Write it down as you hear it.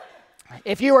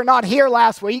If you were not here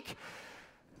last week,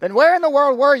 then where in the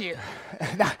world were you?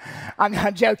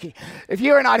 I'm joking. If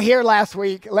you were not here last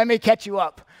week, let me catch you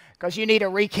up because you need a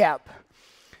recap.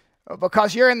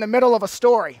 Because you're in the middle of a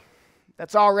story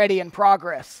that's already in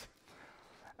progress.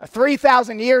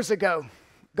 3,000 years ago,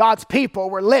 God's people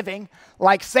were living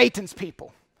like Satan's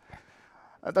people.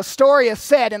 The story is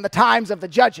set in the times of the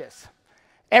judges.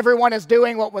 Everyone is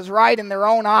doing what was right in their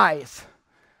own eyes.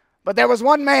 But there was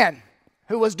one man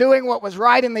who was doing what was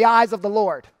right in the eyes of the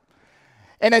Lord.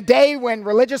 In a day when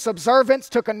religious observance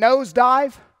took a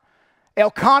nosedive,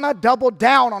 Elkanah doubled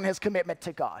down on his commitment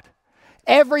to God.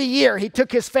 Every year, he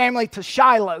took his family to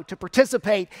Shiloh to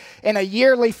participate in a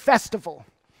yearly festival.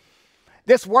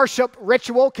 This worship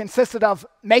ritual consisted of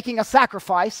making a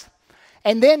sacrifice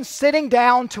and then sitting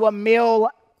down to a meal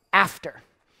after.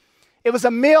 It was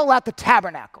a meal at the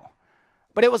tabernacle,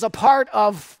 but it was a part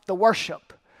of the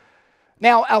worship.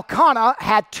 Now, Elkanah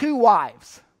had 2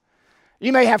 wives.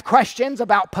 You may have questions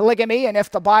about polygamy and if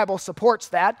the Bible supports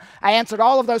that. I answered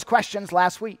all of those questions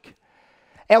last week.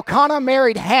 Elkanah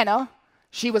married Hannah.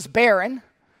 She was barren,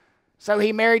 so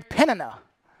he married Peninnah.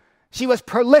 She was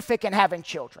prolific in having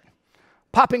children,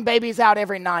 popping babies out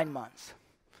every 9 months.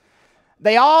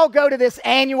 They all go to this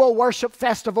annual worship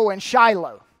festival in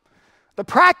Shiloh. The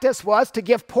practice was to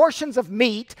give portions of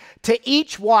meat to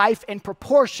each wife in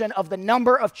proportion of the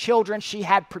number of children she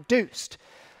had produced.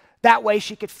 That way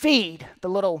she could feed the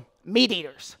little meat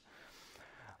eaters.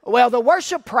 Well, the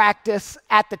worship practice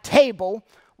at the table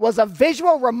was a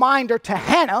visual reminder to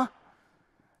Hannah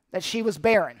that she was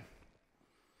barren.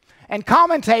 And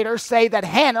commentators say that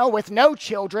Hannah, with no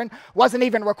children, wasn't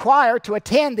even required to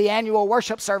attend the annual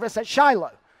worship service at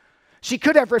Shiloh. She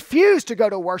could have refused to go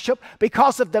to worship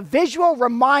because of the visual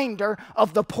reminder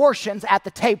of the portions at the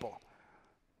table.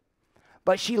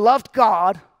 But she loved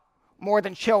God more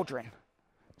than children,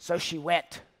 so she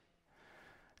went.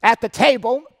 At the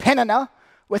table, Peninnah,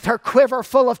 with her quiver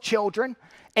full of children,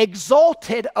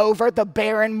 exulted over the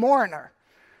barren mourner,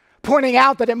 pointing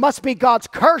out that it must be God's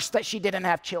curse that she didn't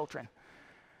have children.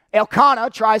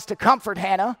 Elkanah tries to comfort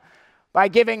Hannah by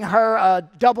giving her a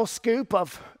double scoop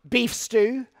of beef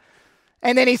stew.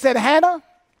 And then he said, Hannah,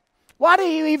 why do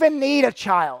you even need a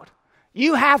child?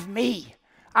 You have me.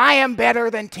 I am better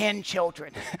than 10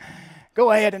 children. Go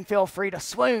ahead and feel free to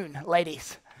swoon,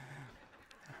 ladies.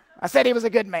 I said he was a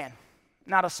good man,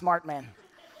 not a smart man.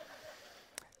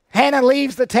 Hannah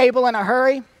leaves the table in a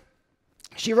hurry.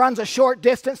 She runs a short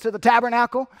distance to the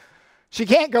tabernacle. She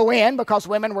can't go in because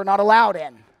women were not allowed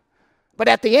in. But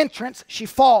at the entrance, she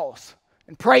falls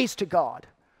and prays to God.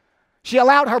 She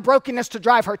allowed her brokenness to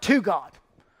drive her to God,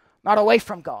 not away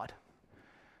from God.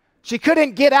 She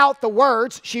couldn't get out the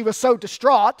words. She was so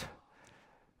distraught.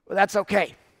 But that's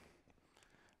okay,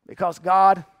 because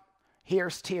God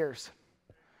hears tears.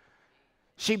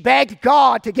 She begged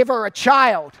God to give her a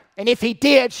child, and if he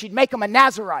did, she'd make him a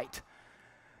Nazirite.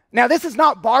 Now, this is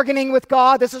not bargaining with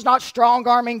God. This is not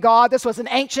strong-arming God. This was an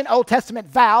ancient Old Testament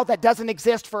vow that doesn't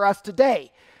exist for us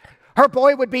today. Her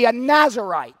boy would be a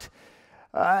Nazirite.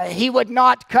 He would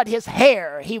not cut his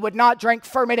hair. He would not drink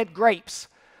fermented grapes,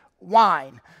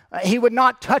 wine. He would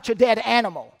not touch a dead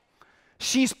animal.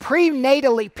 She's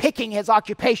prenatally picking his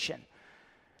occupation.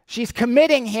 She's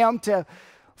committing him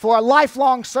for a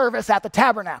lifelong service at the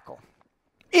tabernacle,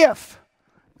 if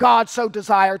God so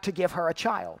desired to give her a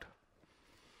child.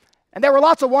 And there were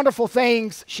lots of wonderful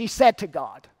things she said to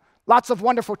God, lots of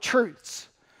wonderful truths.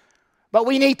 But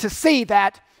we need to see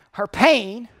that her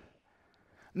pain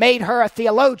made her a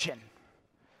theologian.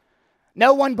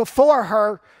 No one before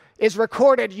her is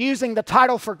recorded using the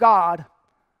title for God,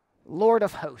 Lord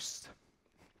of Hosts.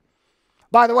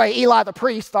 By the way, Eli the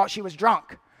priest thought she was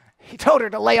drunk. He told her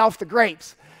to lay off the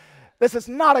grapes. This is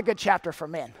not a good chapter for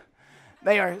men.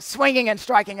 They are swinging and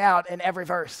striking out in every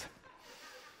verse.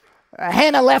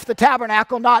 Hannah left the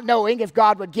tabernacle not knowing if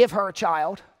God would give her a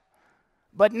child,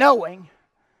 but knowing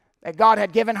that God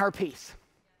had given her peace.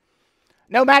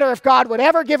 No matter if God would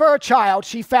ever give her a child,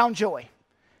 she found joy.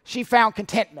 She found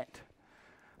contentment.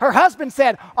 Her husband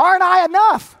said, "Aren't I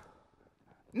enough?"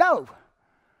 No.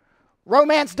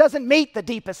 Romance doesn't meet the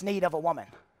deepest need of a woman.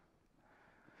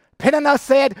 Peninnah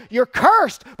said, "You're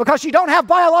cursed because you don't have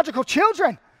biological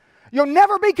children. You'll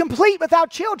never be complete without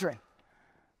children."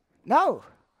 No.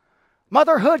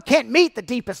 Motherhood can't meet the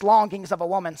deepest longings of a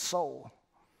woman's soul.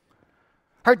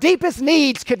 Her deepest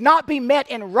needs could not be met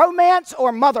in romance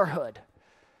or motherhood,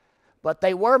 but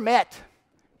they were met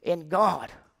in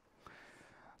God.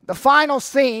 The final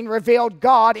scene revealed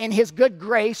God in his good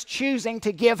grace choosing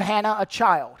to give Hannah a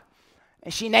child.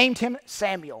 And she named him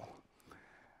Samuel,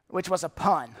 which was a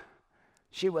pun.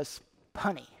 She was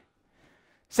punny.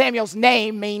 Samuel's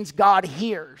name means God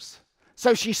hears.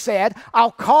 So she said,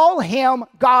 I'll call him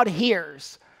God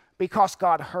hears because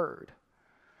God heard.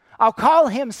 I'll call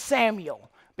him Samuel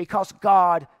because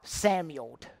God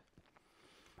Samueled.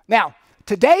 Now,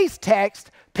 today's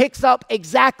text picks up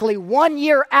exactly 1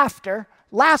 year after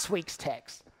last week's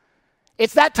text.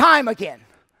 It's that time again,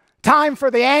 time for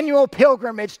the annual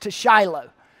pilgrimage to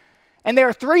Shiloh. And there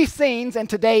are 3 scenes in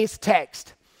today's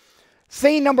text.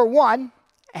 Scene number 1,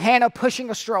 Hannah pushing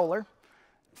a stroller.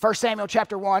 1 Samuel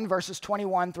chapter 1, verses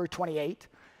 21 through 28.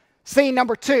 Scene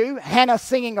number 2, Hannah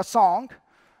singing a song.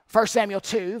 1 Samuel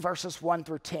 2, verses 1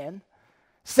 through 10.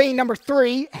 Scene number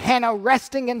 3, Hannah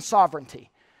resting in sovereignty.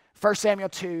 1 Samuel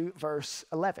 2, verse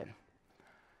 11.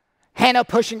 Hannah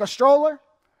pushing a stroller.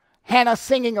 Hannah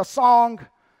singing a song.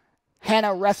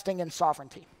 Hannah resting in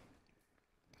sovereignty.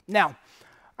 Now,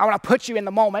 I want to put you in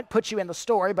the moment, put you in the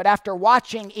story, but after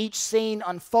watching each scene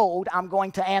unfold, I'm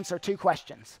going to answer 2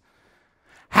 questions.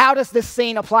 How does this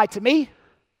scene apply to me?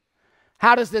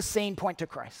 How does this scene point to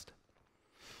Christ?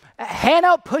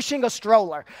 Hannah pushing a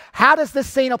stroller. How does this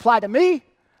scene apply to me?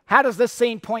 How does this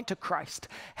scene point to Christ?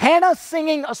 Hannah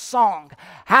singing a song.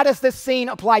 How does this scene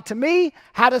apply to me?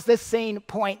 How does this scene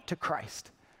point to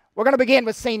Christ? We're going to begin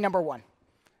with scene number 1.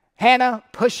 Hannah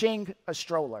pushing a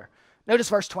stroller. Notice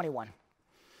verse 21.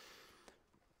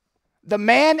 The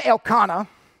man Elkanah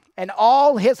and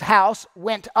all his house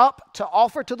went up to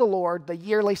offer to the Lord the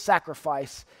yearly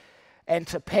sacrifice and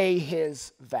to pay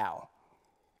his vow.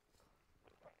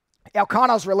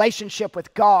 Elkanah's relationship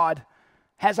with God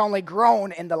has only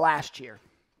grown in the last year.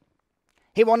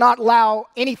 He will not allow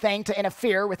anything to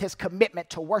interfere with his commitment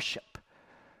to worship.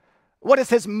 What is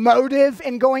his motive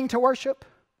in going to worship?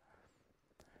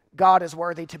 God is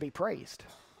worthy to be praised.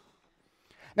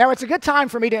 Now, it's a good time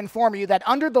for me to inform you that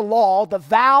under the law, the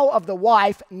vow of the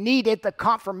wife needed the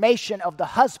confirmation of the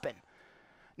husband.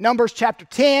 Numbers chapter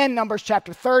 10, Numbers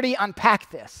chapter 30 unpack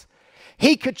this.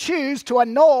 He could choose to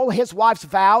annul his wife's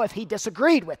vow if he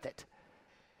disagreed with it,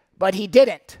 but he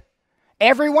didn't.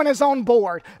 Everyone is on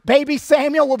board. Baby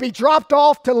Samuel will be dropped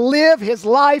off to live his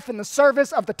life in the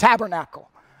service of the tabernacle.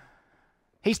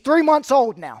 He's 3 months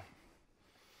old now.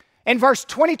 In verse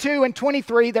 22 and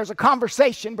 23, there's a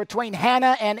conversation between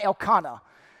Hannah and Elkanah.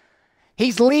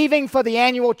 He's leaving for the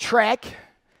annual trek,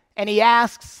 and he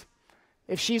asks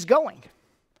if she's going.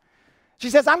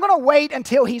 She says, I'm going to wait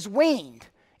until he's weaned.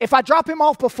 If I drop him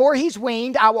off before he's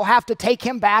weaned, I will have to take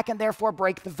him back and therefore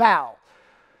break the vow.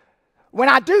 When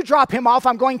I do drop him off,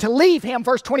 I'm going to leave him,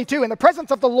 verse 22, in the presence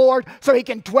of the Lord so he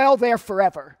can dwell there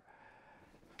forever.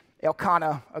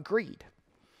 Elkanah agreed.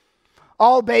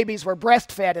 All babies were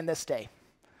breastfed in this day.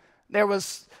 There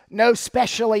was no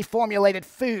specially formulated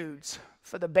foods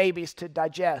for the babies to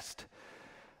digest.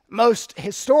 Most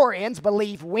historians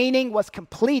believe weaning was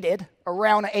completed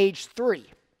around age 3. It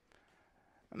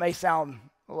may sound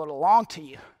a little long to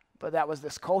you, but that was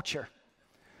this culture.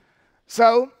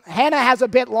 So Hannah has a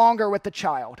bit longer with the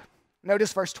child.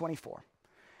 Notice verse 24.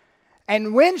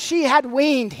 And when she had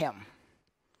weaned him,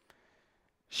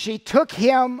 she took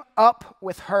him up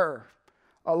with her,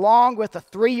 along with a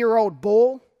 3-year-old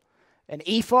bull, an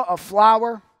ephah of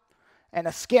flour, and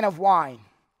a skin of wine.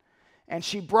 And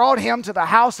she brought him to the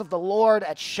house of the Lord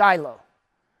at Shiloh.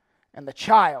 And the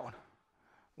child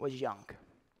was young.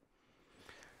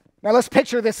 Now let's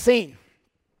picture this scene.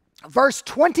 Verse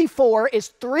 24 is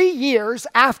 3 years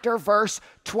after verse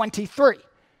 23.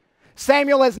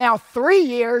 Samuel is now 3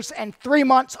 years and 3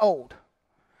 months old.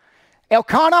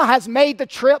 Elkanah has made the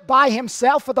trip by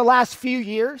himself for the last few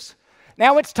years.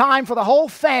 Now it's time for the whole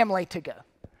family to go.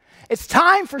 It's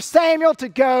time for Samuel to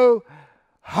go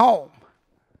home.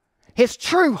 His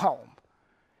true home.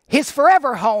 His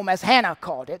forever home, as Hannah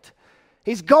called it.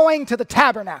 He's going to the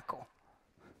tabernacle.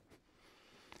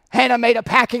 Hannah made a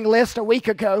packing list a week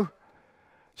ago.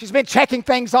 She's been checking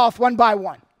things off one by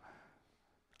one.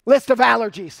 List of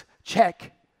allergies,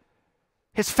 check.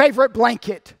 His favorite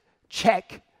blanket,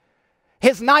 check.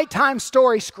 His nighttime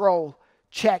story scroll,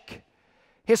 check.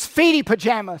 His feety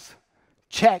pajamas,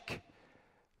 check.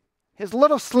 His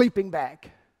little sleeping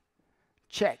bag,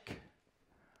 check.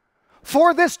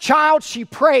 For this child she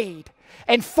prayed,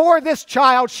 and for this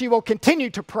child she will continue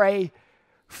to pray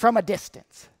from a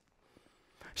distance.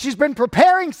 She's been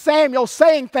preparing Samuel,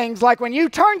 saying things like, when you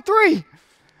turn 3,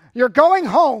 you're going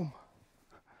home.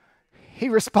 He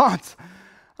responds,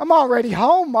 I'm already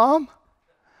home, Mom.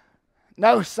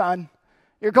 No, son,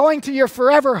 you're going to your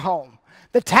forever home,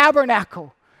 the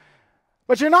tabernacle.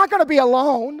 But you're not going to be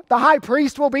alone. The high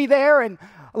priest will be there and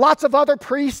lots of other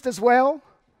priests as well.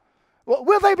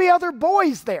 Will there be other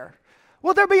boys there?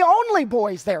 Will there be only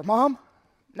boys there, Mom?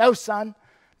 No, son.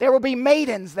 There will be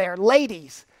maidens there,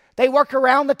 ladies. They work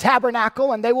around the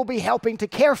tabernacle and they will be helping to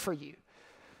care for you.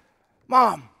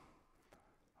 Mom,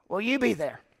 will you be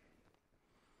there?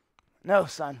 No,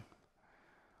 son.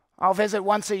 I'll visit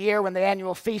once a year when the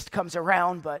annual feast comes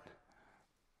around, but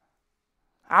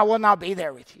I will not be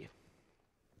there with you.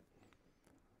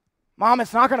 Mom,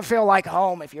 it's not going to feel like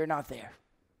home if you're not there.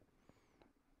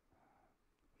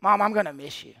 Mom, I'm going to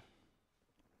miss you.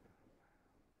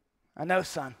 I know,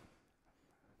 son.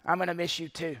 I'm going to miss you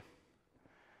too.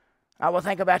 I will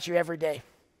think about you every day.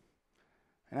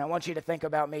 And I want you to think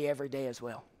about me every day as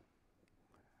well.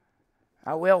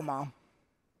 I will, Mom.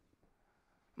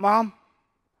 Mom,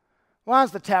 why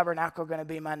is the tabernacle going to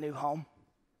be my new home?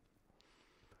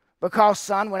 Because,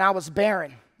 son, when I was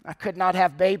barren, I could not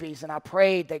have babies, and I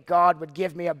prayed that God would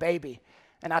give me a baby.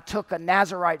 And I took a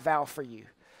Nazirite vow for you,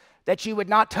 that you would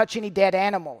not touch any dead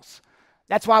animals.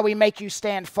 That's why we make you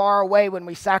stand far away when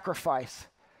we sacrifice.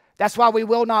 That's why we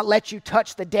will not let you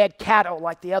touch the dead cattle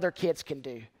like the other kids can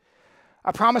do.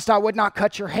 I promised I would not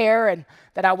cut your hair and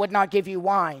that I would not give you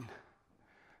wine.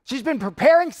 She's been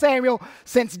preparing Samuel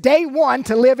since day one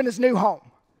to live in his new home.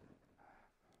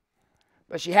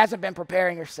 But she hasn't been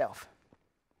preparing herself.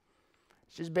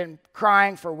 She's been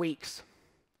crying for weeks.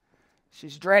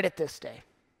 She's dreaded this day.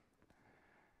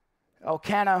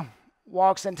 Elkanah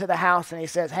walks into the house and he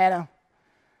says, Hannah,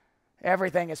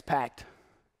 everything is packed.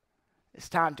 It's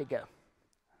time to go.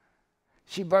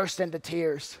 She burst into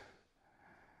tears.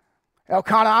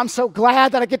 Elkanah, I'm so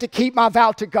glad that I get to keep my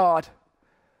vow to God.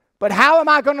 But how am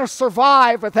I going to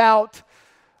survive without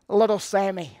little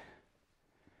Sammy?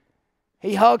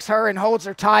 He hugs her and holds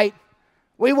her tight.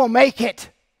 We will make it.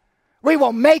 We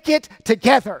will make it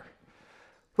together.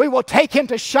 We will take him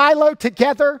to Shiloh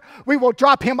together. We will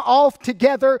drop him off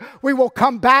together. We will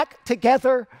come back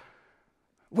together.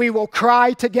 We will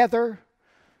cry together.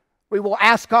 We will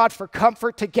ask God for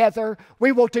comfort together.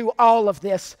 We will do all of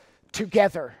this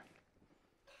together.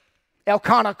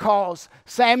 Elkanah calls,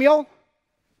 Samuel.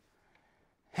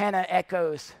 Hannah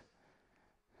echoes,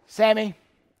 Sammy,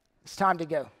 it's time to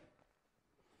go.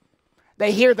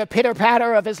 They hear the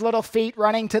pitter-patter of his little feet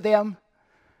running to them.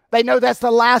 They know that's the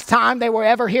last time they will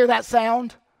ever hear that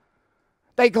sound.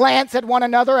 They glance at one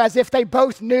another as if they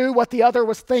both knew what the other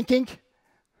was thinking.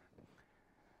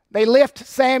 They lift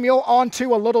Samuel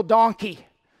onto a little donkey,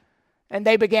 and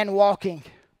they begin walking.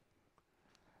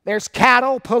 There's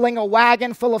cattle pulling a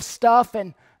wagon full of stuff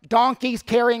and donkeys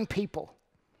carrying people.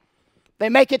 They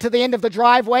make it to the end of the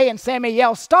driveway, and Sammy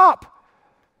yells, Stop!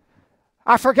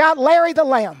 I forgot Larry the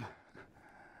lamb.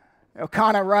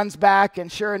 Elkanah runs back,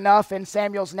 and sure enough, in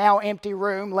Samuel's now empty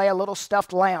room lay a little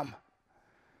stuffed lamb.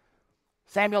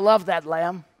 Samuel loved that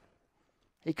lamb.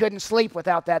 He couldn't sleep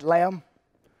without that lamb.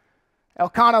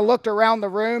 Elkanah looked around the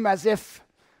room as if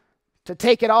to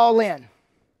take it all in.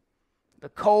 The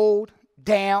cold,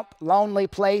 damp, lonely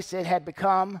place it had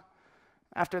become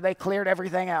after they cleared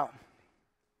everything out.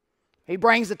 He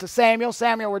brings it to Samuel.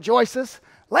 Samuel rejoices.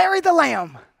 Larry the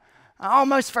lamb, I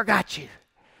almost forgot you.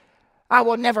 I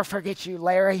will never forget you,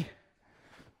 Larry.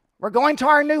 We're going to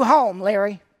our new home,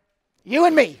 Larry. You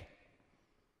and me.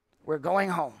 We're going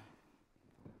home.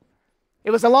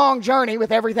 It was a long journey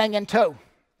with everything in tow.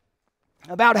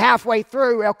 About halfway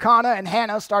through, Elkanah and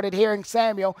Hannah started hearing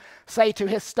Samuel say to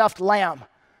his stuffed lamb,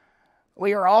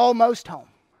 We are almost home.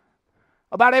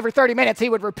 About every 30 minutes, he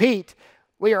would repeat,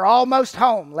 We are almost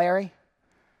home, Larry.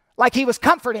 Like he was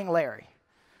comforting Larry,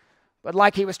 but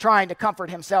like he was trying to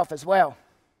comfort himself as well.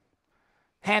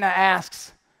 Hannah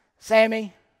asks,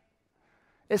 Sammy,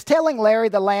 is telling Larry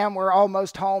the lamb we're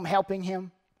almost home helping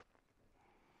him?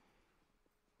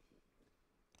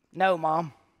 No,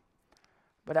 Mom,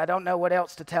 but I don't know what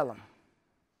else to tell him.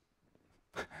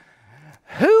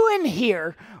 Who in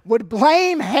here would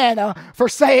blame Hannah for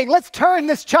saying, let's turn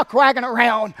this chuck wagon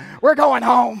around, we're going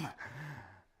home?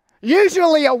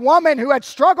 Usually a woman who had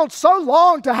struggled so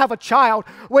long to have a child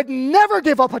would never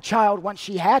give up a child once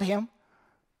she had him.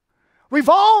 We've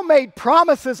all made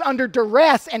promises under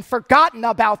duress and forgotten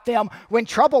about them when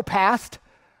trouble passed.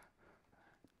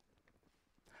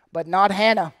 But not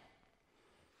Hannah.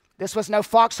 This was no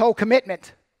foxhole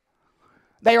commitment.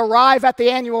 They arrive at the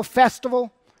annual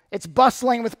festival. It's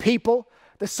bustling with people.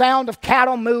 The sound of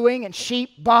cattle mooing and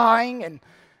sheep baaing and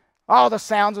all the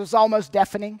sounds was almost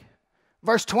deafening.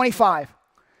 Verse 25,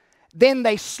 then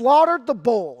they slaughtered the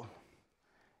bull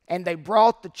and they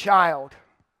brought the child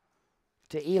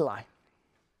to Eli.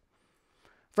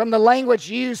 From the language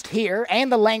used here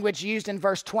and the language used in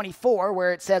verse 24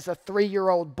 where it says a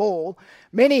 3-year-old bull,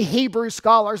 many Hebrew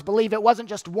scholars believe it wasn't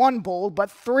just one bull but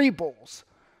 3 bulls.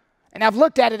 And I've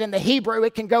looked at it in the Hebrew,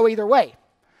 it can go either way.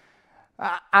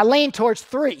 I lean towards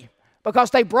 3 because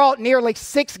they brought nearly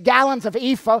 6 gallons of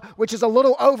ephah, which is a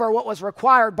little over what was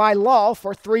required by law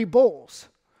for 3 bulls.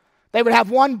 They would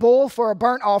have 1 bull for a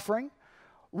burnt offering,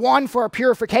 1 for a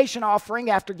purification offering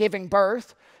after giving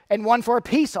birth, and 1 for a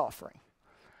peace offering.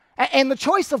 And the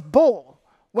choice of bull,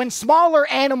 when smaller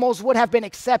animals would have been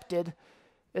accepted,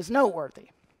 is noteworthy.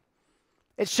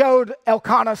 It showed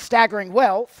Elkanah's staggering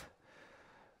wealth,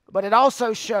 but it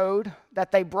also showed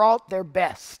that they brought their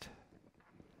best.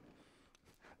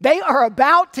 They are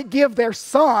about to give their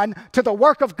son to the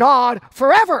work of God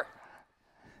forever.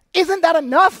 Isn't that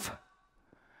enough?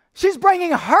 She's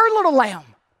bringing her little lamb,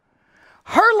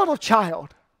 her little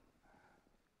child.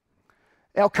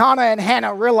 Elkanah and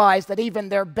Hannah realized that even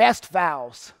their best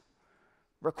vows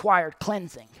required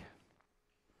cleansing.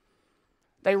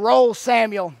 They roll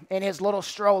Samuel in his little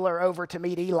stroller over to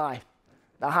meet Eli,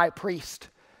 the high priest.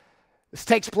 This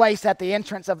takes place at the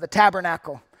entrance of the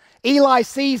tabernacle. Eli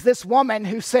sees this woman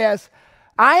who says,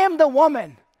 I am the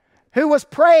woman who was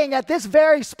praying at this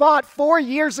very spot 4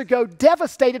 years ago,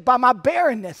 devastated by my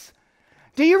barrenness.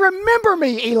 Do you remember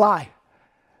me, Eli?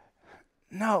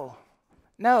 No,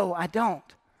 I don't.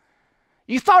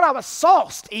 You thought I was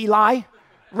sauced, Eli.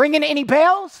 Ringing any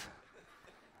bells?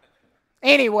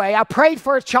 Anyway, I prayed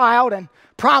for a child and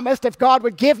promised if God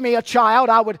would give me a child,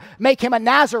 I would make him a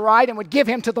Nazirite and would give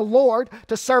him to the Lord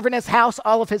to serve in his house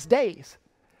all of his days.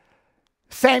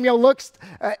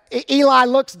 Eli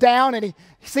looks down and he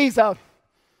sees a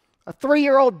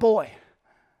 3-year-old boy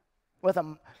with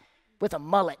a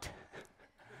mullet.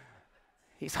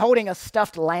 He's holding a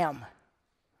stuffed lamb.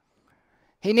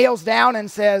 He kneels down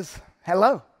and says,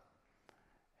 hello,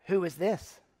 who is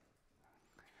this?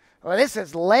 Well, this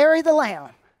is Larry the lamb,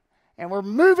 and we're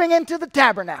moving into the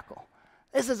tabernacle.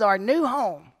 This is our new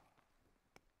home.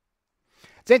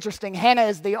 It's interesting, Hannah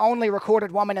is the only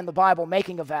recorded woman in the Bible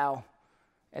making a vow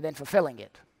and then fulfilling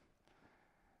it.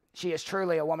 She is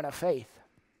truly a woman of faith.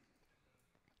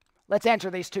 Let's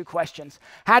answer these 2 questions.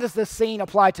 How does this scene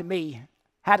apply to me?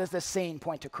 How does this scene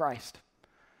point to Christ?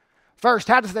 First,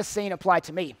 how does this scene apply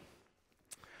to me?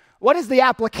 What is the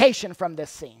application from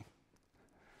this scene?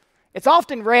 It's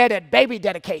often read at baby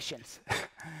dedications.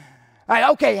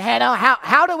 Okay, Hannah,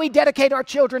 how do we dedicate our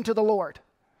children to the Lord?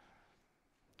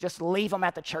 Just leave them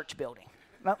at the church building.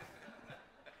 Well,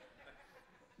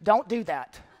 don't do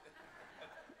that.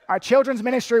 Our children's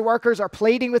ministry workers are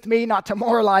pleading with me not to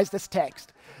moralize this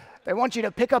text. They want you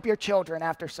to pick up your children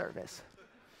after service.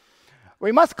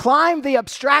 We must climb the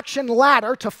abstraction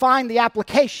ladder to find the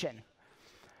application.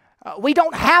 We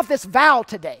don't have this vow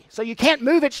today, so you can't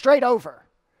move it straight over.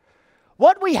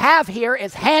 What we have here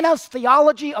is Hannah's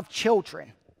theology of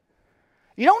children.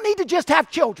 You don't need to just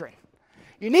have children.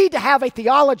 You need to have a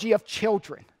theology of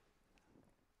children.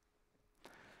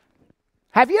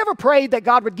 Have you ever prayed that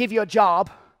God would give you a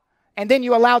job and then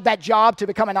you allowed that job to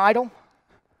become an idol?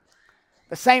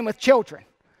 The same with children.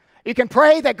 You can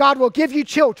pray that God will give you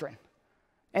children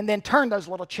and then turn those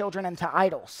little children into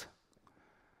idols.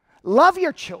 Love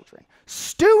your children,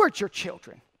 steward your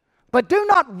children, but do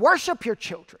not worship your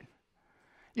children.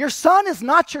 Your son is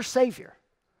not your Savior.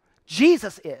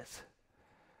 Jesus is.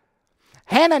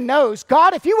 Hannah knows,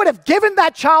 God, if you would have given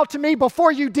that child to me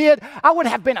before you did, I would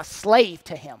have been a slave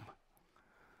to him.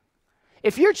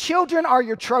 If your children are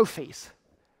your trophies,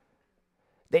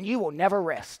 then you will never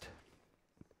rest.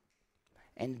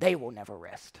 And they will never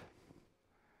rest.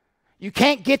 You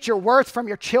can't get your worth from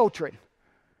your children.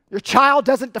 Your child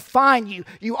doesn't define you.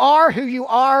 You are who you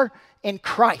are in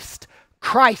Christ.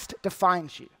 Christ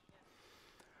defines you.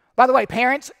 By the way,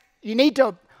 parents, you need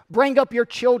to bring up your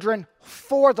children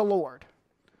for the Lord.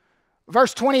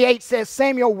 Verse 28 says,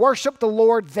 Samuel worshiped the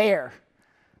Lord there.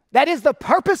 That is the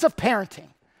purpose of parenting,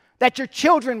 that your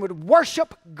children would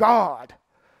worship God.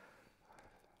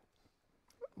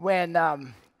 When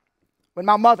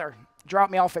my mother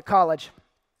dropped me off at college,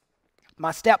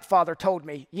 my stepfather told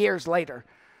me years later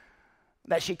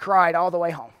that she cried all the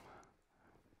way home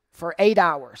for 8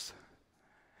 hours.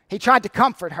 He tried to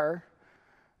comfort her,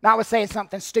 not with saying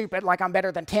something stupid like I'm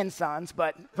better than 10 sons,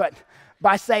 but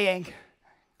by saying,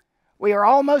 we are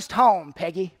almost home,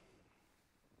 Peggy.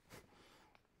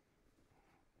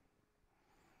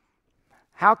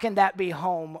 How can that be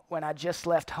home when I just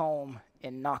left home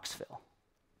in Knoxville?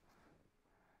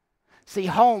 See,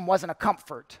 home wasn't a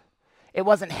comfort. It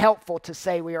wasn't helpful to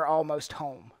say we are almost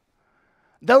home.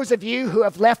 Those of you who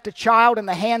have left a child in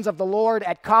the hands of the Lord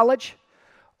at college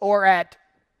or at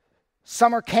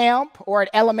summer camp or at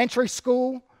elementary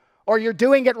school, or you're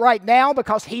doing it right now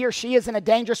because he or she is in a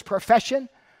dangerous profession,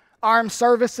 armed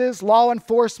services, law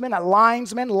enforcement, a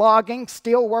linesman, logging,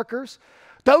 steel workers,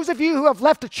 Those of you who have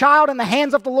left a child in the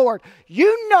hands of the Lord,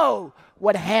 you know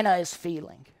what Hannah is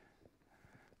feeling.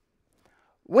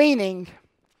 Weaning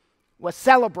was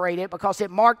celebrated because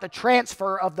it marked the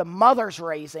transfer of the mother's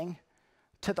raising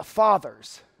to the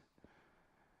father's.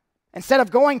 Instead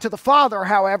of going to the father,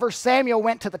 however, Samuel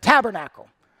went to the tabernacle.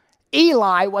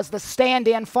 Eli was the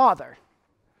stand-in father.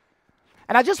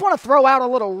 And I just want to throw out a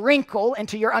little wrinkle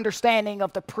into your understanding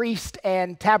of the priest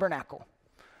and tabernacle.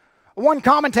 One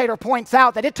commentator points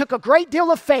out that it took a great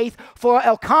deal of faith for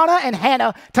Elkanah and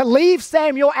Hannah to leave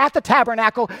Samuel at the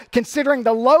tabernacle, considering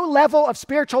the low level of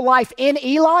spiritual life in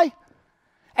Eli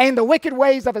and the wicked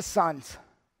ways of his sons.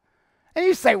 And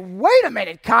you say, wait a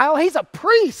minute, Kyle, he's a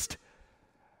priest.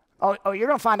 Oh, you're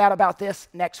going to find out about this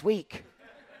next week.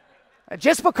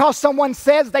 Just because someone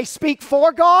says they speak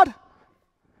for God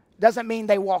doesn't mean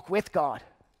they walk with God.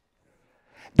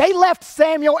 They left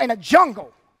Samuel in a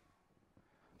jungle,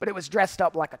 but it was dressed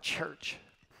up like a church.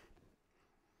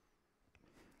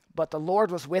 But the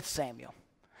Lord was with Samuel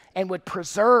and would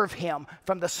preserve him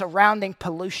from the surrounding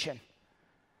pollution.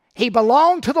 He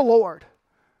belonged to the Lord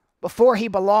before he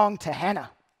belonged to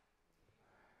Hannah.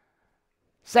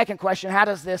 Second question, how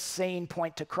does this scene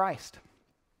point to Christ?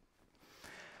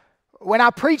 When I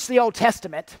preach the Old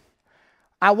Testament,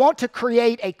 I want to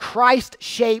create a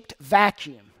Christ-shaped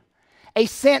vacuum, a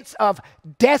sense of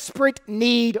desperate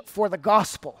need for the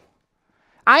gospel.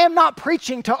 I am not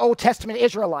preaching to Old Testament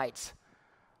Israelites,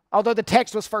 although the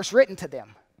text was first written to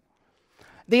them.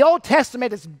 The Old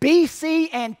Testament is BC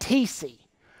and TC.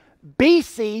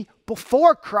 BC,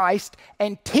 before Christ,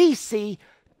 and TC,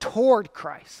 toward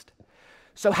Christ.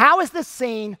 So how is this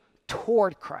scene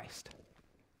toward Christ?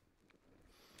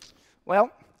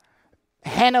 Well,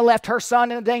 Hannah left her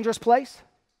son in a dangerous place.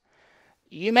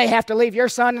 You may have to leave your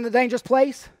son in a dangerous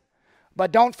place,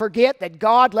 but don't forget that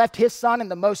God left his son in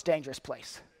the most dangerous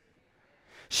place.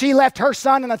 She left her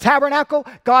son in a tabernacle.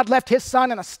 God left his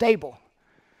son in a stable.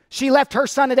 She left her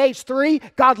son at age 3.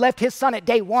 God left his son at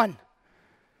day 1.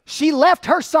 She left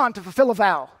her son to fulfill a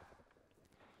vow.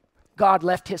 God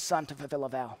left his son to fulfill a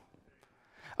vow.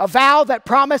 A vow that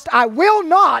promised, I will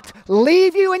not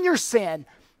leave you in your sin.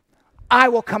 I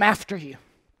will come after you.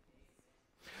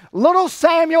 Little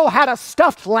Samuel had a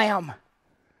stuffed lamb.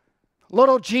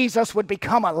 Little Jesus would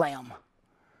become a lamb.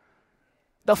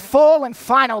 The full and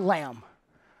final lamb.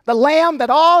 The lamb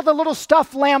that all the little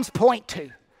stuffed lambs point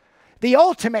to. The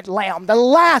ultimate lamb, the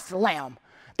last lamb.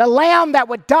 The lamb that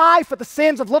would die for the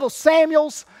sins of little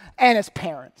Samuel's and his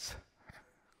parents.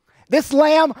 This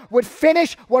lamb would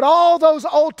finish what all those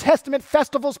Old Testament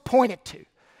festivals pointed to.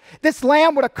 This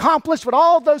lamb would accomplish what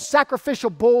all those sacrificial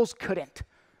bulls couldn't.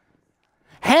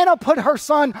 Hannah put her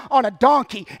son on a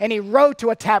donkey and he rode to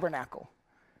a tabernacle.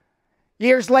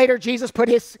 Years later,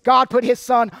 God put his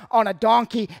son on a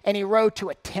donkey and he rode to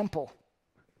a temple.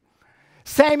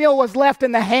 Samuel was left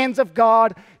in the hands of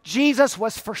God. Jesus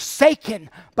was forsaken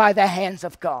by the hands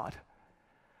of God.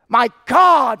 My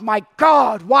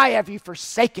God, why have you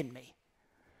forsaken me?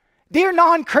 Dear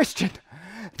non-Christian,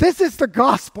 this is the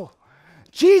gospel.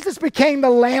 Jesus became the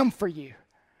lamb for you.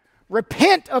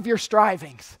 Repent of your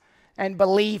strivings and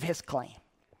believe his claim.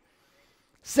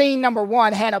 Scene number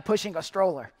 1, Hannah pushing a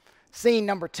stroller. Scene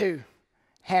number 2,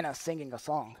 Hannah singing a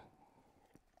song.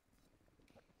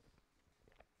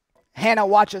 Hannah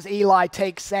watches Eli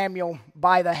take Samuel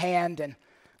by the hand and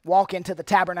walk into the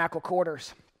tabernacle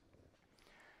quarters.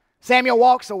 Samuel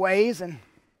walks a ways and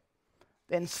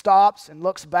then stops and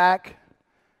looks back.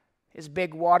 His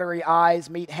big watery eyes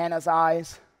meet Hannah's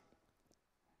eyes.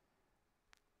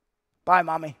 Bye,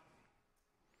 Mommy.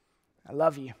 I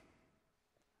love you.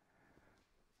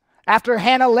 After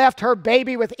Hannah left her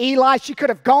baby with Eli, she could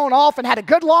have gone off and had a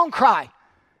good long cry.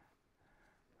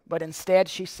 But instead,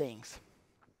 she sings.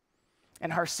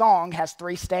 And her song has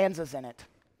 3 stanzas in it.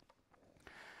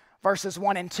 Verses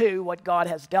 1 and 2, what God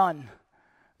has done.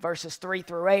 Verses 3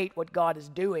 through 8, what God is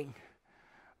doing.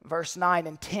 Verse 9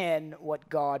 and 10, what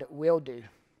God will do.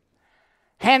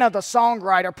 Hannah, the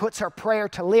songwriter, puts her prayer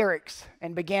to lyrics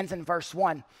and begins in verse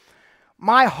 1.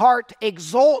 My heart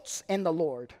exults in the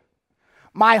Lord.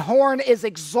 My horn is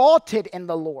exalted in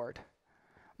the Lord.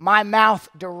 My mouth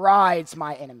derides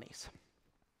my enemies.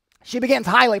 She begins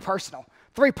highly personal.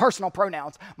 3 personal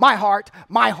pronouns. My heart,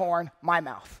 my horn, my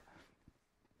mouth.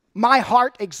 My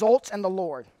heart exults in the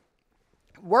Lord.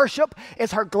 Worship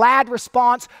is her glad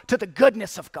response to the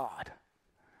goodness of God.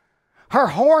 Her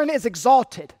horn is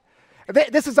exalted.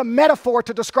 This is a metaphor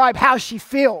to describe how she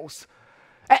feels.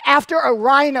 After a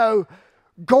rhino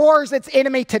gores its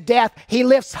enemy to death, he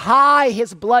lifts high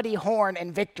his bloody horn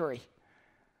in victory.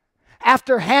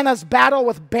 After Hannah's battle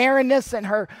with barrenness and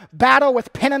her battle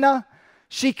with Peninnah,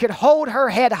 she could hold her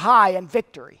head high in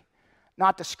victory,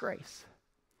 not disgrace.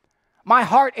 My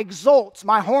heart exults,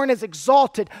 my horn is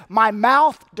exalted, my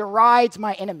mouth derides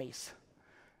my enemies.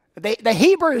 The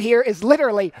Hebrew here is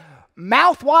literally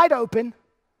mouth wide open,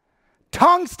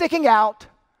 tongue sticking out,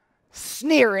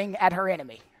 sneering at her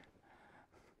enemy.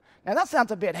 Now that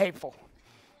sounds a bit hateful.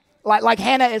 Like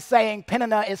Hannah is saying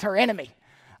Peninnah is her enemy.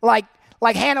 Like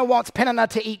Hannah wants Peninnah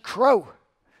to eat crow.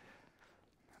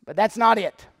 But that's not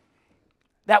it.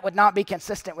 That would not be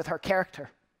consistent with her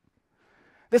character.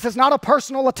 This is not a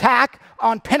personal attack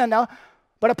on Peninnah,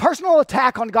 but a personal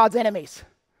attack on God's enemies.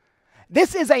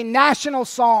 This is a national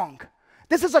song.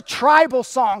 This is a tribal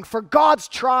song for God's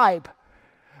tribe.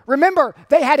 Remember,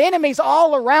 they had enemies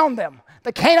all around them.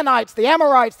 The Canaanites, the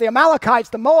Amorites, the Amalekites,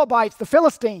 the Moabites, the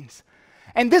Philistines.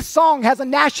 And this song has a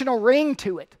national ring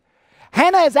to it.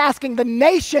 Hannah is asking the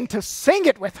nation to sing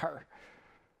it with her.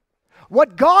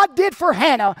 What God did for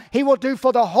Hannah, he will do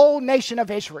for the whole nation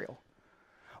of Israel.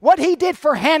 What he did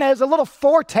for Hannah is a little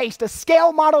foretaste, a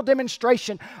scale model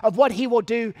demonstration of what he will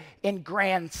do in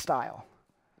grand style.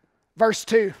 Verse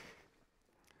 2.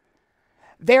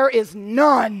 There is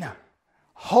none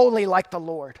holy like the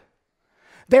Lord.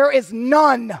 There is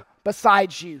none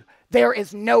besides you. There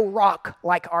is no rock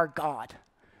like our God.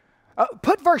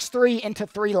 Put verse 3 into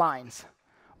 3 lines.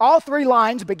 All 3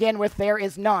 lines begin with there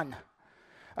is none.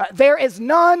 There is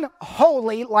none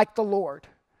holy like the Lord.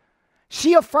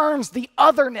 She affirms the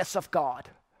otherness of God,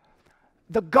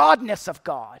 the godness of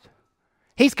God.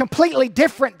 He's completely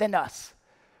different than us.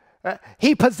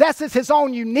 He possesses his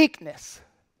own uniqueness.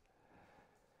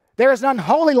 There is none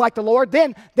holy like the Lord.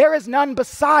 Then there is none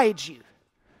besides you.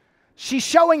 She's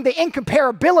showing the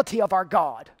incomparability of our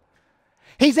God.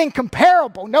 He's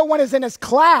incomparable. No one is in his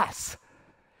class.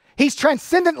 He's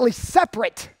transcendently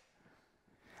separate.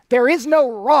 There is no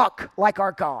rock like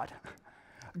our God.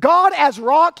 God as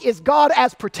rock is God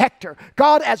as protector,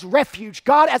 God as refuge,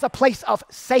 God as a place of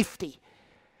safety.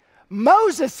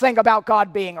 Moses sang about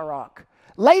God being a rock.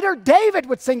 Later, David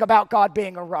would sing about God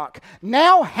being a rock.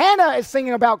 Now, Hannah is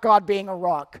singing about God being a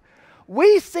rock.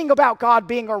 We sing about God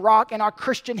being a rock in our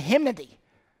Christian hymnody.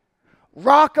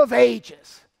 Rock of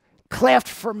ages, cleft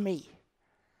for me.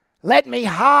 Let me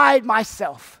hide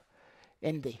myself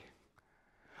in thee.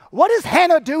 What is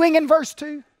Hannah doing in verse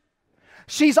 2?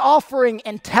 She's offering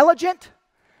intelligent,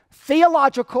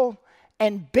 theological,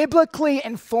 and biblically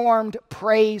informed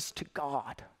praise to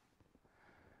God.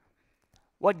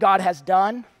 What God has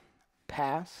done,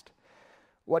 past.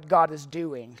 What God is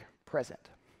doing, present.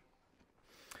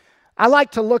 I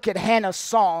like to look at Hannah's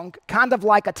song kind of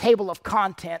like a table of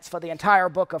contents for the entire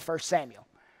book of 1 Samuel.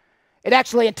 It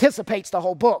actually anticipates the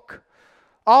whole book.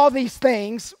 All these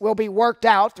things will be worked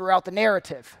out throughout the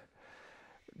narrative.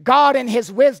 God in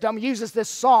his wisdom uses this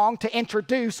song to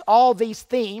introduce all these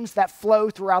themes that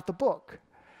flow throughout the book.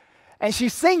 And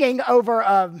she's singing over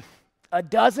a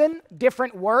dozen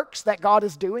different works that God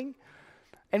is doing.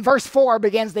 And verse 4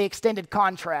 begins the extended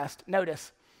contrast.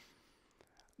 Notice,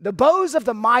 the bows of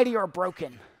the mighty are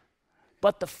broken,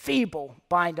 but the feeble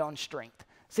bind on strength.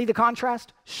 See the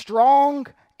contrast? Strong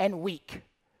and weak.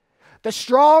 The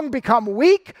strong become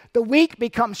weak, the weak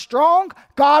become strong.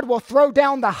 God will throw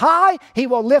down the high, he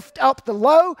will lift up the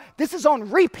low. This is on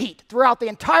repeat throughout the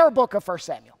entire book of 1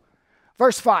 Samuel.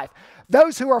 Verse 5,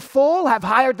 those who are full have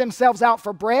hired themselves out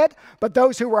for bread, but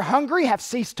those who were hungry have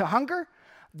ceased to hunger.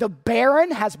 The barren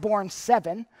has borne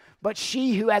 7, but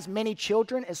she who has many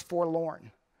children is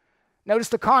forlorn. Notice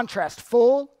the contrast,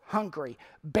 full, hungry,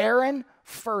 barren,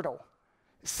 fertile.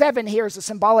 7 here is a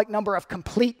symbolic number of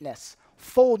completeness,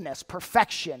 fullness,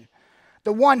 perfection.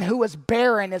 The one who was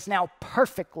barren is now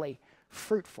perfectly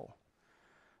fruitful.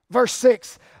 Verse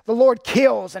 6, the Lord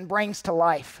kills and brings to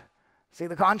life. See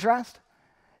the contrast?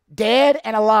 Dead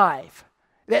and alive.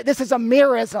 This is a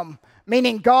merism,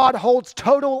 meaning God holds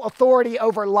total authority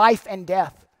over life and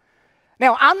death.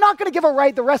 Now, I'm not going to give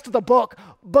away the rest of the book,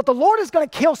 but the Lord is going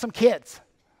to kill some kids,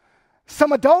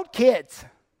 some adult kids.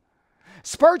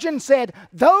 Spurgeon said,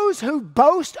 those who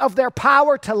boast of their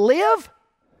power to live,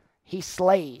 he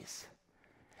slays.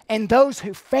 And those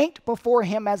who faint before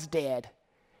him as dead,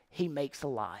 he makes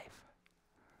alive.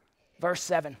 Verse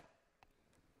 7.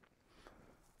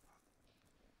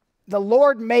 The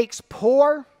Lord makes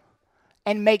poor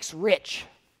and makes rich.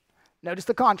 Notice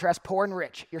the contrast, poor and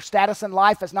rich. Your status in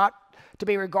life is not to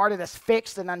be regarded as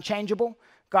fixed and unchangeable.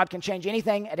 God can change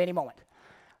anything at any moment.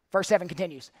 Verse 7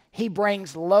 continues. He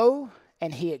brings low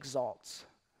and he exalts.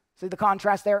 See the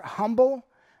contrast there? Humble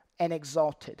and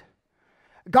exalted.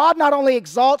 God not only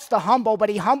exalts the humble, but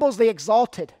he humbles the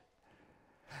exalted.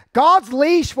 God's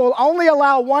leash will only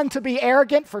allow one to be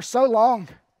arrogant for so long.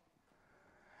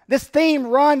 This theme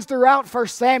runs throughout 1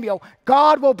 Samuel.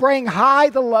 God will bring high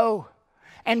the low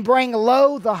and bring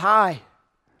low the high.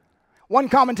 One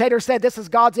commentator said this is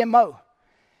God's MO,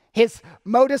 his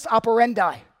modus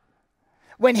operandi.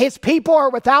 When his people are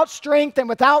without strength and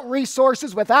without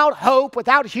resources, without hope,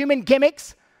 without human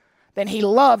gimmicks, then he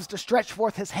loves to stretch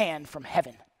forth his hand from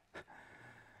heaven.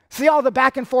 See all the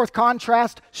back and forth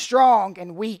contrast? Strong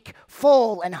and weak,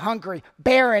 full and hungry,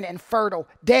 barren and fertile,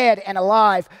 dead and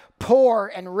alive,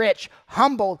 poor and rich,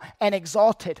 humble and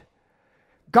exalted.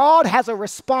 God has a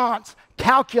response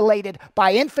calculated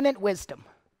by infinite wisdom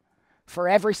for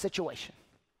every situation.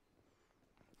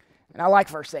 And I like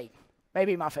verse 8,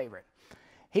 maybe my favorite.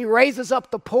 He raises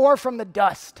up the poor from the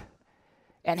dust,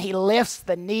 and he lifts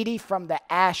the needy from the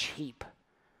ash heap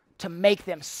to make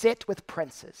them sit with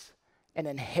princes and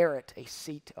inherit a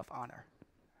seat of honor.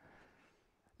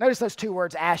 Notice those two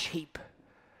words, ash heap.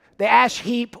 The ash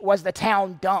heap was the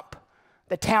town dump,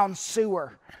 the town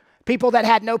sewer. People that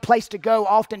had no place to go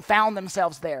often found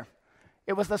themselves there.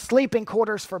 It was the sleeping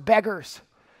quarters for beggars.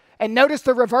 And notice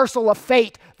the reversal of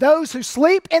fate. Those who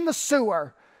sleep in the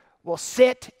sewer will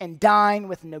sit and dine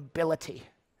with nobility.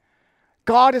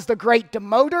 God is the great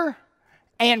demoter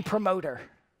and promoter.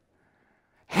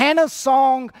 Hannah's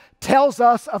song tells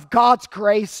us of God's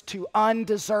grace to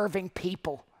undeserving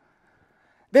people.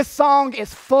 This song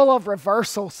is full of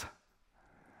reversals.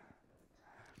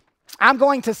 I'm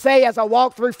going to say as I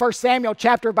walk through 1 Samuel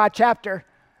chapter by chapter,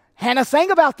 Hannah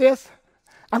sang about this.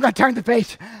 I'm going to turn the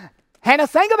page. Hannah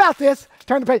sang about this.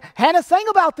 Turn the page. Hannah sang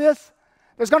about this.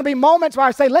 There's going to be moments where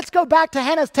I say, let's go back to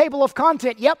Hannah's table of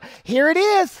content. Yep, here it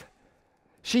is.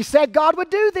 She said God would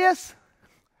do this.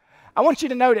 I want you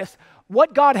to notice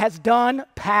what God has done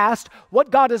past,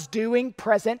 what God is doing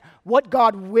present, what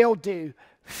God will do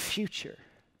future.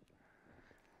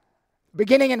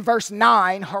 Beginning in verse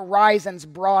 9, horizons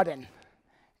broaden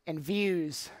and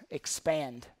views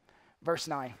expand. Verse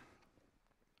 9.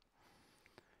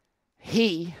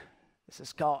 This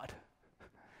is God.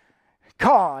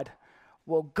 God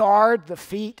will guard the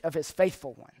feet of his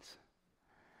faithful ones,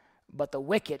 but the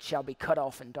wicked shall be cut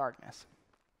off in darkness.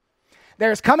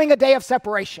 There is coming a day of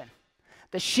separation.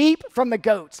 The sheep from the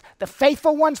goats, the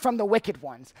faithful ones from the wicked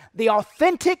ones, the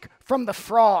authentic from the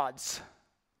frauds.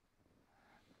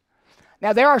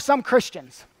 Now, there are some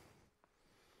Christians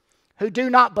who do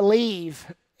not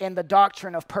believe in the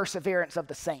doctrine of perseverance of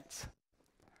the saints.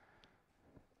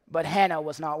 But Hannah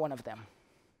was not one of them.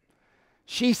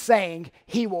 She's saying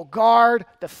he will guard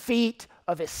the feet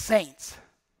of his saints.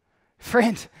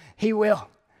 Friend, he will.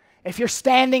 If you're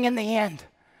standing in the end,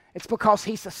 it's because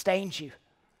he sustains you.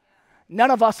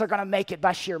 None of us are going to make it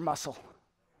by sheer muscle.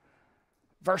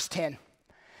 Verse 10.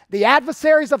 The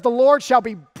adversaries of the Lord shall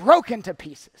be broken to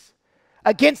pieces.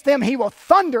 Against them he will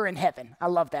thunder in heaven. I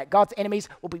love that. God's enemies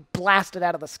will be blasted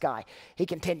out of the sky. He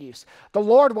continues. The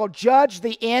Lord will judge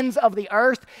the ends of the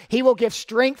earth. He will give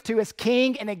strength to his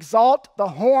king and exalt the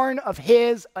horn of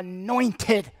his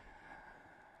anointed.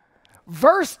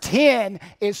 Verse 10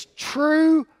 is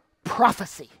true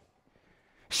prophecy.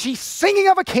 She's singing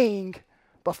of a king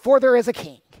before there is a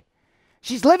king.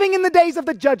 She's living in the days of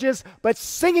the judges, but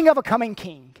singing of a coming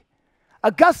king.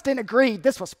 Augustine agreed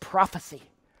this was prophecy.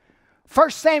 1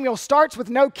 Samuel starts with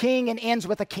no king and ends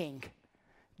with a king,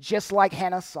 just like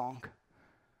Hannah's song.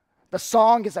 The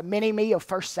song is a mini-me of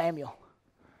 1 Samuel.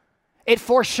 It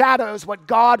foreshadows what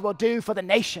God will do for the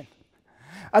nation.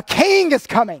 A king is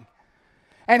coming,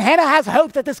 and Hannah has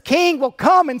hope that this king will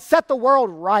come and set the world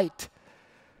right.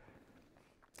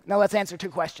 Now let's answer two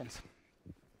questions.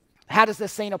 How does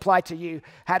this scene apply to you?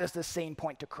 How does this scene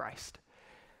point to Christ?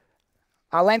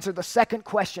 I'll answer the second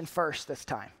question first this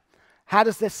time. How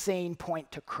does this scene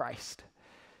point to Christ?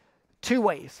 Two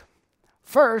ways.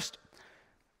 First,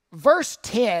 verse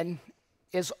 10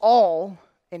 is all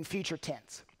in future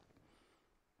tense.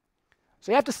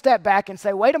 So you have to step back and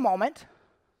say, wait a moment.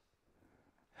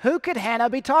 Who could Hannah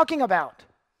be talking about?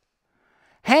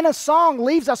 Hannah's song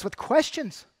leaves us with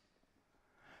questions.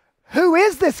 Who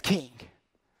is this king?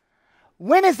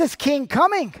 When is this king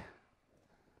coming?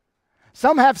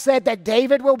 Some have said that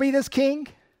David will be this king.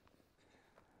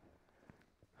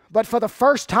 But for the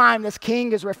first time, this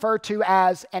king is referred to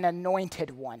as an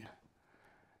anointed one.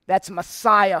 That's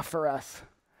Messiah for us.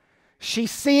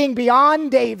 She's seeing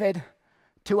beyond David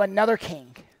to another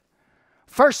king.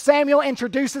 1 Samuel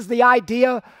introduces the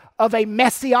idea of a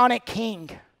messianic king.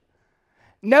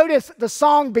 Notice the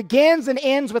song begins and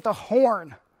ends with a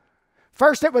horn.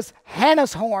 First it was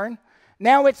Hannah's horn.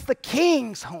 Now it's the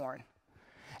king's horn.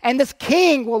 And this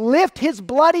king will lift his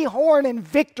bloody horn in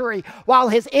victory while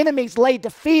his enemies lay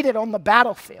defeated on the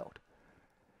battlefield.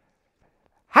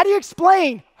 How do you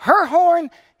explain her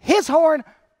horn, his horn.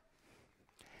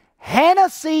 Hannah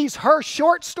sees her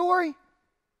short story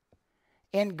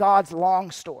in God's long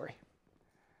story.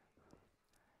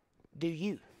 Do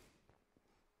you?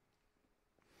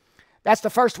 That's the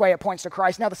first way it points to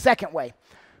Christ. Now the second way.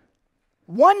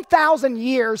 1,000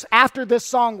 years after this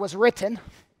song was written,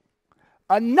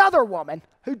 another woman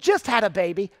who just had a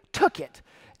baby took it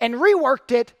and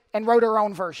reworked it and wrote her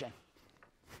own version.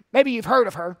 Maybe you've heard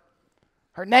of her.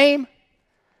 Her name,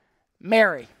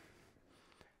 Mary.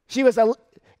 She was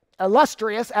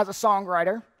illustrious as a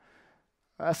songwriter.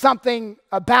 Something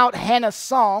about Hannah's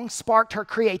song sparked her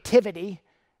creativity,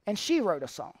 and she wrote a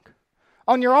song.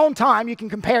 On your own time, you can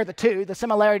compare the two. The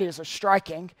similarities are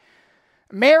striking.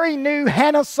 Mary knew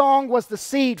Hannah's song was the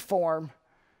seed form,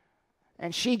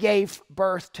 and she gave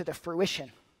birth to the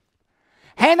fruition.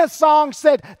 Hannah's song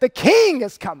said, "The king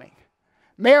is coming."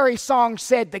 Mary's song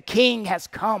said, "The king has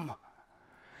come."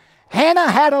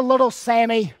 Hannah had a little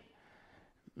Sammy.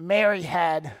 Mary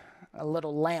had a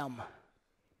little lamb.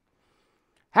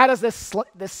 How does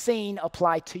this scene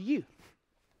apply to you?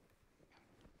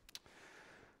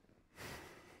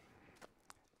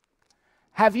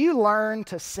 Have you learned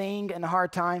to sing in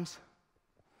hard times?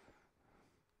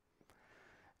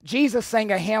 Jesus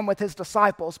sang a hymn with his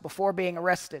disciples before being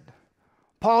arrested.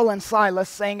 Paul and Silas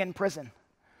sang in prison.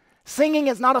 Singing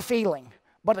is not a feeling,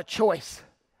 but a choice.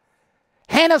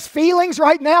 Hannah's feelings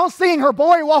right now, seeing her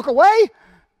boy walk away,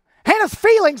 Hannah's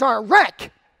feelings are a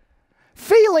wreck.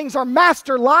 Feelings are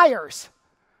master liars.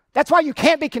 That's why you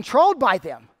can't be controlled by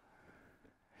them.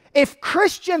 If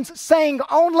Christians sang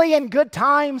only in good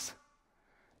times,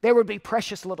 there would be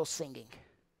precious little singing.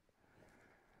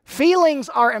 Feelings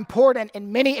are important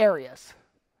in many areas,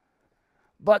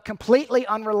 but completely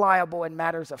unreliable in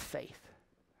matters of faith.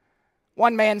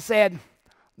 One man said,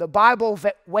 "The Bible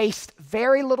wastes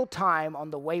very little time on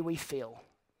the way we feel."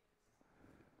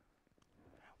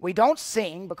 We don't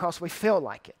sing because we feel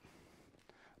like it.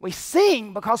 We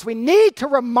sing because we need to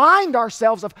remind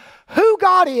ourselves of who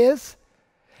God is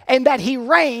and that He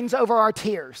reigns over our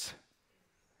tears.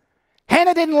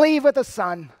 Hannah didn't leave with a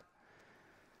son,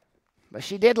 but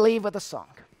she did leave with a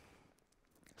song.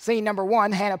 Scene number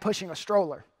 1, Hannah pushing a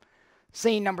stroller.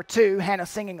 Scene number 2, Hannah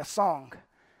singing a song.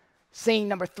 Scene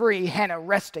number 3, Hannah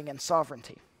resting in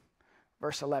sovereignty.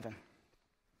 Verse 11.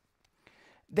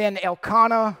 Then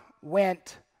Elkanah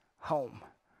went home.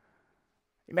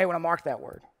 You may want to mark that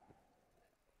word.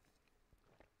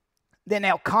 Then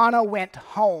Elkanah went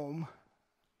home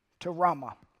to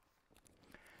Ramah.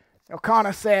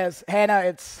 Elkanah says, "Hannah,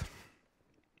 it's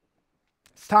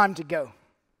time to go.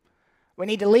 We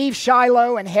need to leave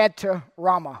Shiloh and head to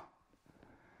Ramah."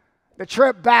 The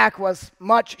trip back was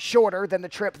much shorter than the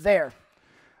trip there.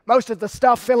 Most of the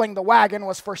stuff filling the wagon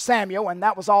was for Samuel, and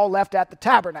that was all left at the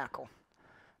tabernacle.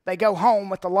 They go home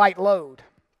with the light load.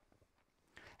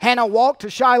 Hannah walked to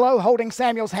Shiloh holding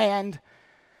Samuel's hand.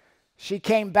 She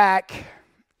came back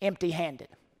empty-handed.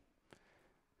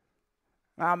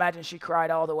 I imagine she cried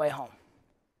all the way home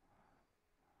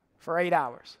for 8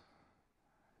 hours.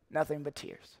 Nothing but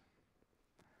tears.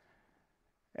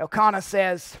 Elkanah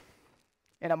says,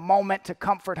 in a moment to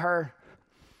comfort her,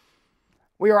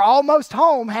 "We are almost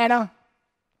home, Hannah."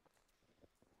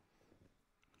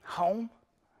 Home?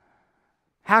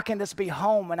 How can this be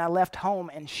home when I left home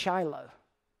in Shiloh?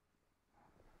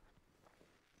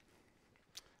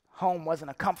 Home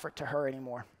wasn't a comfort to her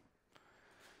anymore.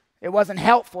 It wasn't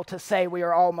helpful to say we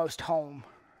are almost home.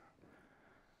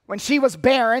 When she was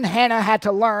barren, Hannah had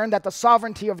to learn that the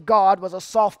sovereignty of God was a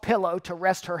soft pillow to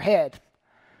rest her head.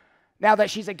 Now that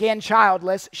she's again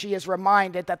childless, she is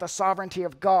reminded that the sovereignty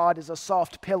of God is a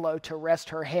soft pillow to rest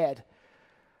her head.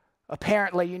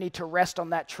 Apparently, you need to rest on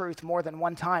that truth more than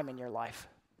one time in your life.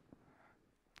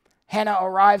 Hannah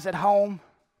arrives at home.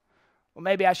 Well,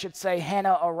 maybe I should say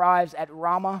Hannah arrives at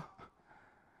Ramah.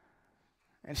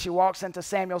 And she walks into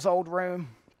Samuel's old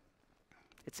room.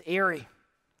 It's eerie.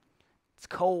 It's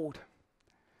cold.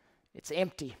 It's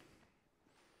empty.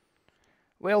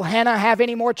 Will Hannah have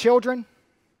any more children?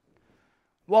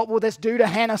 What will this do to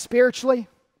Hannah spiritually?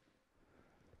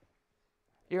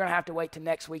 You're going to have to wait till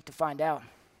next week to find out.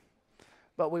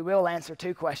 But we will answer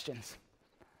 2 questions.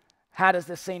 How does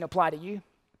this scene apply to you?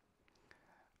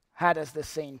 How does this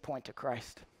scene point to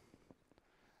Christ?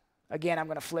 Again, I'm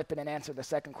going to flip it and answer the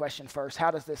second question first.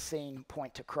 How does this scene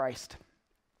point to Christ?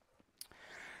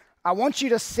 I want you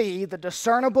to see the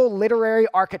discernible literary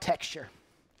architecture.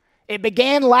 It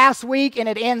began last week and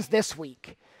it ends this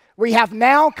week. We have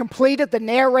now completed the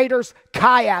narrator's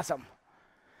chiasm.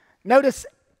 Notice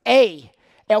A.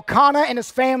 Elkanah and his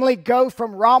family go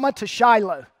from Ramah to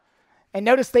Shiloh. And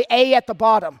notice the A at the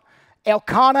bottom.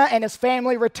 Elkanah and his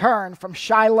family returned from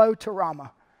Shiloh to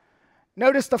Ramah.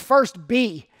 Notice the first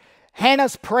B,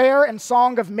 Hannah's prayer and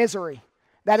song of misery.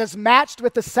 That is matched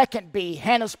with the second B,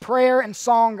 Hannah's prayer and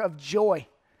song of joy.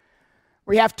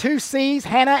 We have two C's,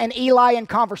 Hannah and Eli in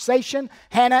conversation,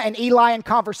 Hannah and Eli in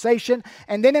conversation,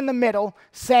 and then in the middle,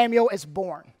 Samuel is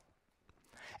born.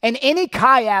 In any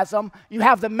chiasm, you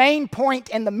have the main point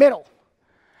in the middle.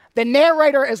 The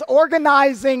narrator is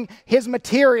organizing his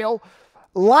material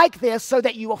like this so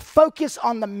that you will focus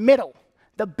on the middle.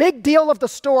 The big deal of the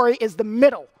story is the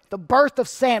middle, the birth of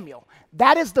Samuel.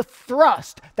 That is the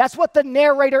thrust. That's what the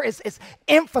narrator is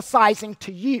emphasizing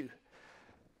to you.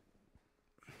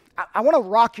 I want to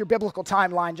rock your biblical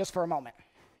timeline just for a moment.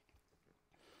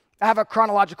 I have a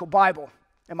chronological Bible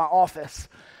in my office.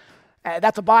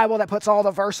 That's a Bible that puts all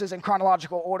the verses in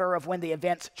chronological order of when the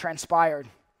events transpired.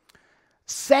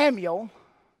 Samuel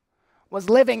was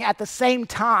living at the same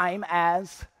time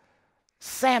as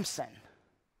Samson.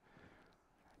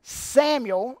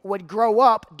 Samuel would grow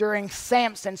up during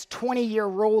Samson's 20-year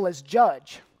rule as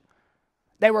judge.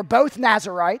 They were both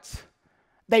Nazarites.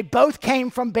 They both came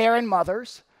from barren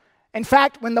mothers. In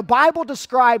fact, when the Bible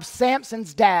describes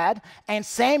Samson's dad and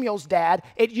Samuel's dad,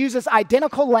 it uses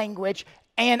identical language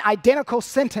and identical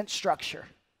sentence structure.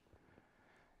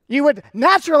 You would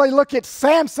naturally look at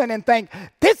Samson and think,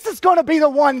 this is going to be the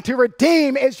one to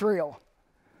redeem Israel.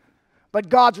 But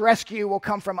God's rescue will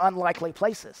come from unlikely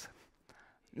places.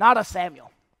 Not a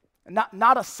Samuel,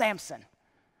 not a Samson,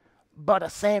 but a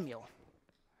Samuel.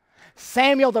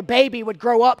 Samuel the baby would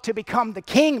grow up to become the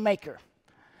kingmaker.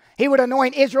 He would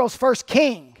anoint Israel's first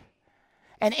king.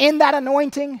 And in that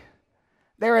anointing,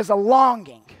 there is a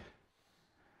longing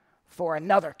for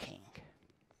another king.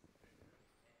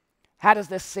 How does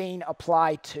this scene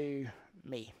apply to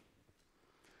me?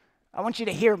 I want you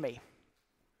to hear me,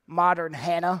 modern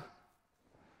Hannah.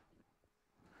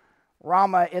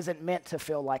 Ramah isn't meant to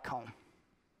feel like home.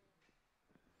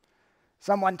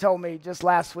 Someone told me just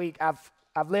last week,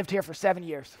 I've lived here for 7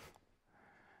 years,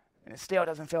 and it still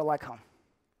doesn't feel like home.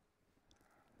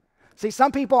 See,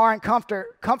 some people aren't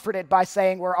comforted by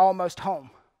saying we're almost home.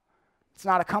 It's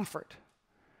not a comfort.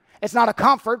 It's not a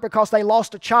comfort because they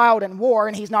lost a child in war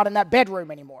and he's not in that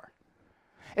bedroom anymore.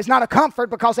 It's not a comfort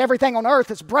because everything on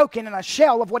earth is broken in a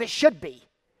shell of what it should be.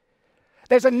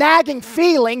 There's a nagging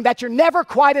feeling that you're never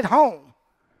quite at home.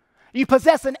 You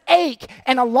possess an ache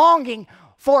and a longing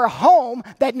for a home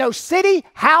that no city,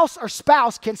 house, or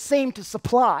spouse can seem to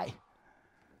supply.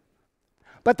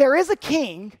 But there is a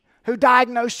king who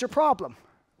diagnosed your problem.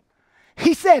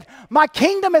 He said, my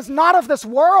kingdom is not of this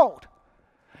world.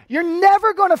 You're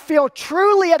never going to feel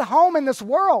truly at home in this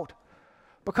world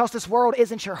because this world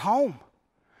isn't your home.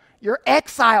 You're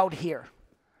exiled here.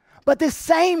 But this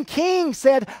same king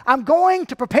said, I'm going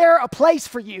to prepare a place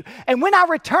for you. And when I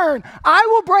return, I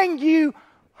will bring you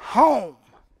home.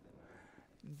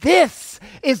 This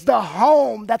is the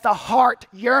home that the heart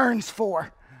yearns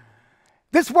for.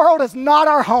 This world is not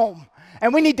our home.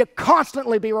 And we need to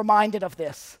constantly be reminded of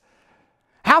this.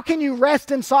 How can you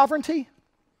rest in sovereignty?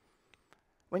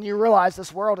 When you realize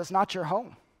this world is not your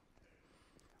home.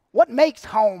 What makes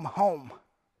home home?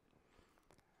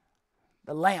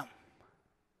 The Lamb.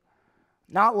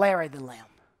 Not Larry the Lamb.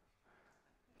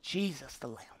 Jesus the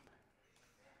Lamb.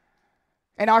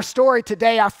 In our story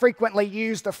today, I frequently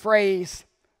use the phrase,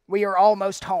 we are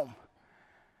almost home.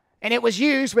 And it was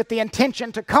used with the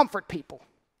intention to comfort people.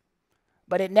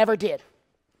 But it never did.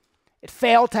 It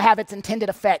failed to have its intended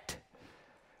effect.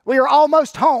 We are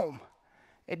almost home.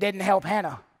 It didn't help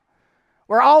Hannah.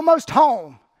 We're almost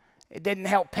home. It didn't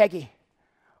help Peggy.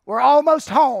 We're almost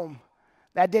home.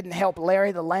 That didn't help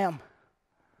Larry the Lamb.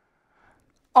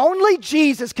 Only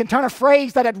Jesus can turn a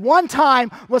phrase that at one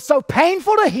time was so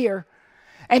painful to hear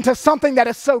into something that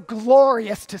is so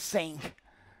glorious to sing.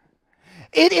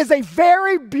 It is a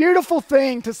very beautiful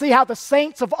thing to see how the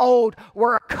saints of old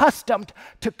were accustomed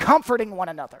to comforting one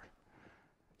another.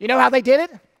 You know how they did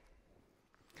it?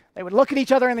 They would look at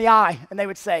each other in the eye and they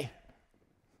would say,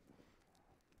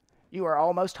 you are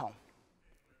almost home.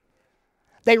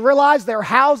 They realized their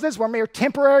houses were mere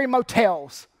temporary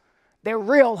motels. Their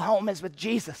real home is with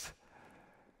Jesus.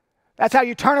 That's how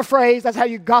you turn a phrase. That's how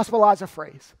you gospelize a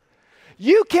phrase.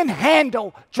 You can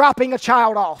handle dropping a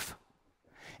child off,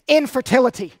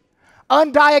 infertility,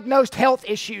 undiagnosed health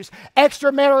issues,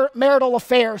 extramarital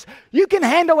affairs. You can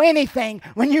handle anything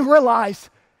when you realize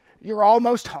you're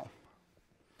almost home.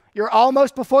 You're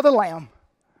almost before the Lamb.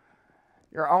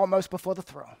 You're almost before the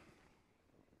throne.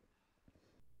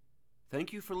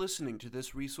 Thank you for listening to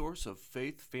this resource of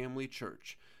Faith Family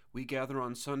Church. We gather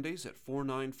on Sundays at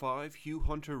 495 Hugh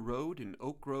Hunter Road in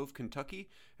Oak Grove, Kentucky,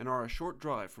 and are a short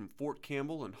drive from Fort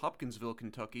Campbell and Hopkinsville,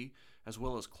 Kentucky, as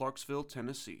well as Clarksville,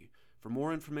 Tennessee. For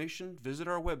more information, visit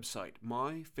our website,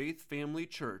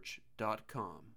 myfaithfamilychurch.com.